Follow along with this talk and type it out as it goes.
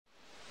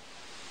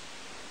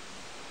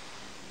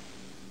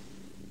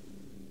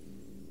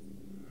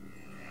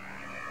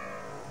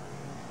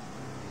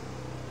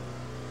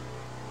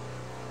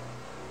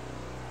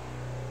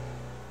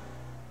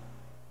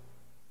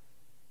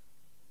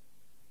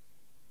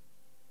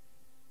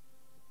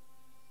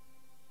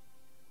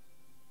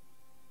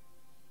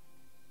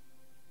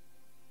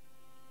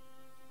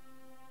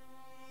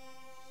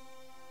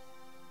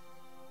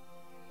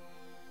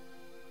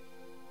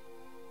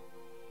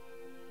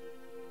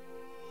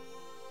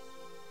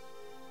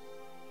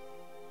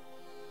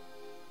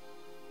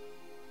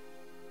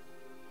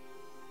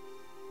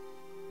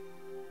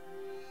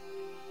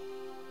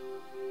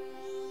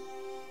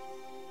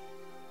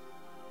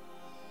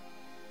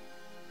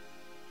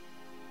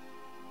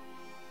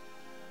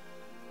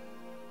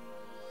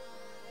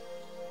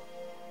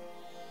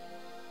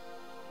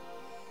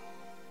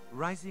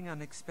Rising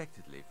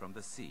unexpectedly from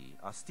the sea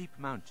are steep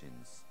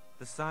mountains,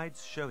 the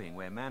sides showing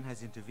where man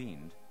has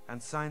intervened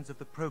and signs of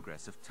the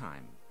progress of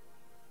time.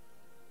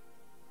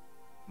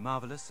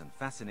 Marvelous and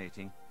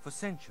fascinating, for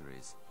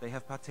centuries they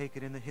have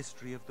partaken in the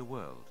history of the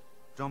world,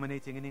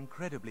 dominating an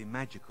incredibly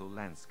magical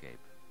landscape.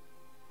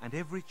 And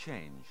every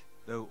change,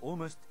 though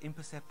almost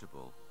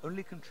imperceptible,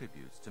 only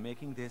contributes to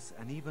making this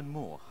an even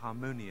more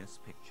harmonious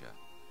picture.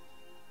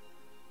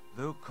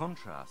 Though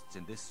contrasts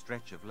in this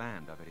stretch of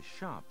land are very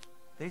sharp,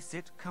 they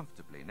sit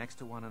comfortably next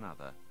to one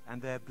another,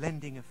 and their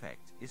blending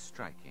effect is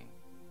striking.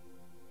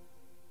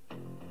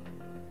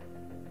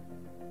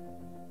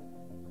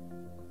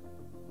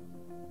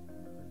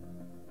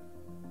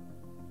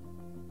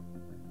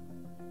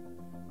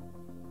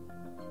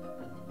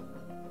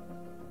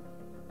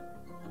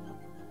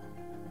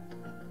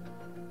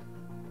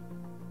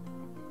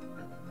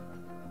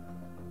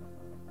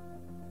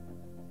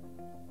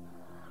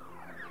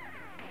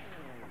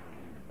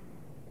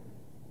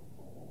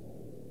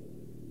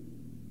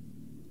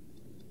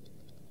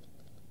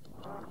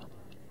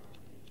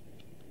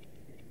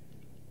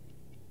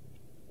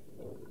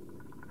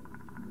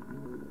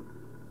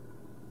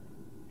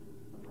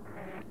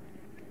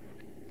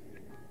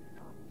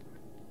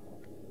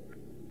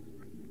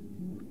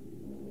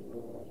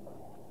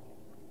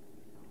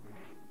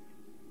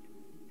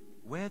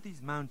 Where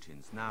these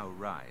mountains now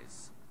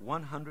rise,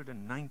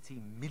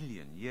 190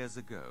 million years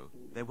ago,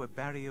 there were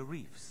barrier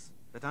reefs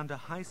that under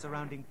high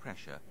surrounding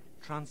pressure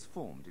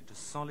transformed into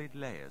solid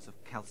layers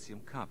of calcium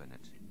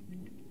carbonate.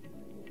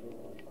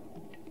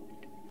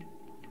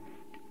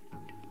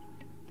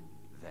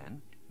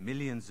 Then,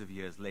 millions of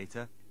years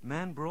later,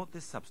 man brought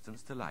this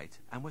substance to light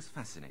and was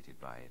fascinated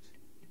by it.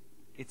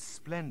 Its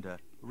splendor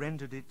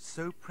rendered it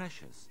so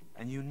precious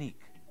and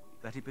unique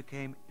that it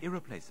became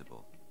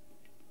irreplaceable.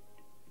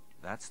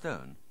 That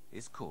stone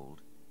is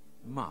called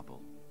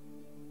marble.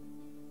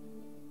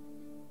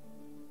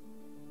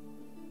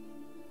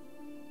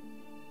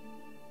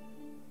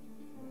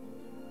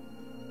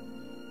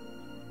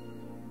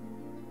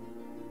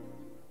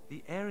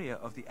 The area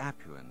of the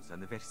Apuans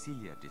and the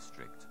Versilia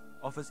district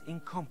offers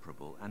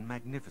incomparable and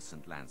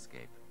magnificent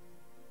landscape.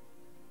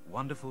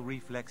 Wonderful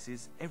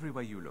reflexes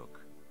everywhere you look.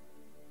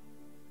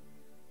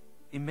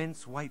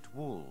 Immense white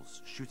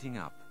walls shooting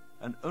up,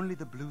 and only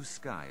the blue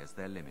sky as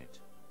their limit.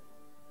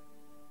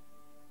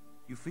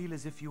 You feel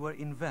as if you were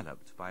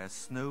enveloped by a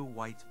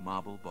snow-white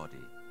marble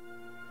body.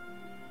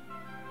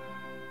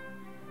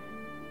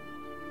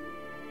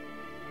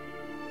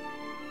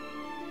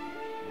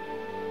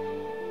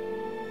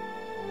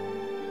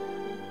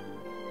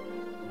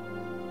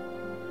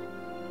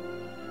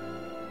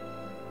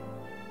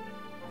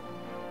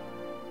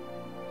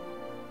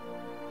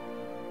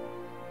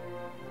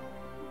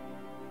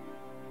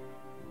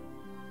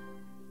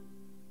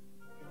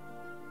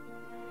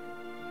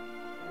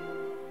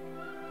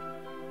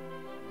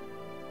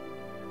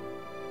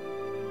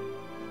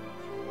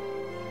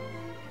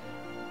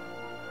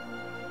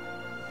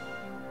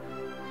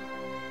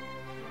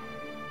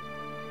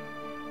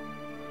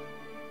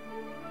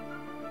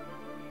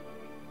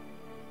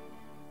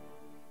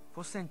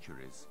 For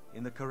centuries,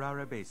 in the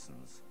Carrara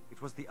basins,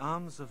 it was the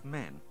arms of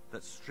men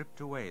that stripped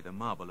away the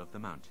marble of the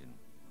mountain.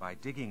 By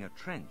digging a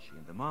trench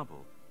in the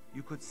marble,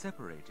 you could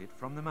separate it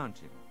from the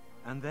mountain,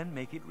 and then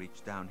make it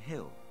reach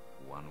downhill,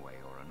 one way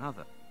or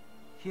another.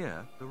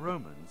 Here, the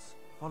Romans,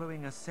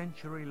 following a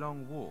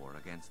century-long war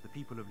against the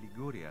people of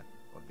Liguria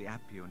of the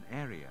Appian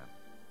area,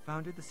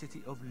 founded the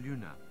city of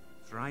Luna,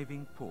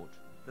 thriving port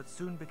that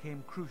soon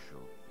became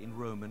crucial in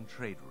Roman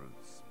trade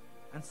routes.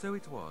 And so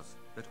it was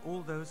that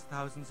all those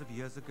thousands of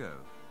years ago,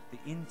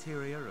 the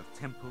interior of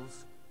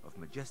temples, of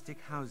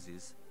majestic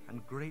houses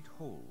and great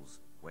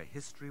halls where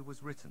history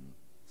was written,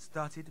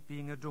 started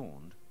being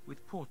adorned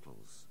with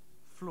portals,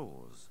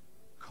 floors,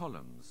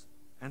 columns,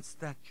 and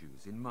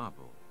statues in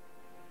marble.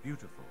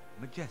 Beautiful,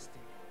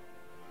 majestic,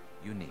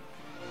 unique.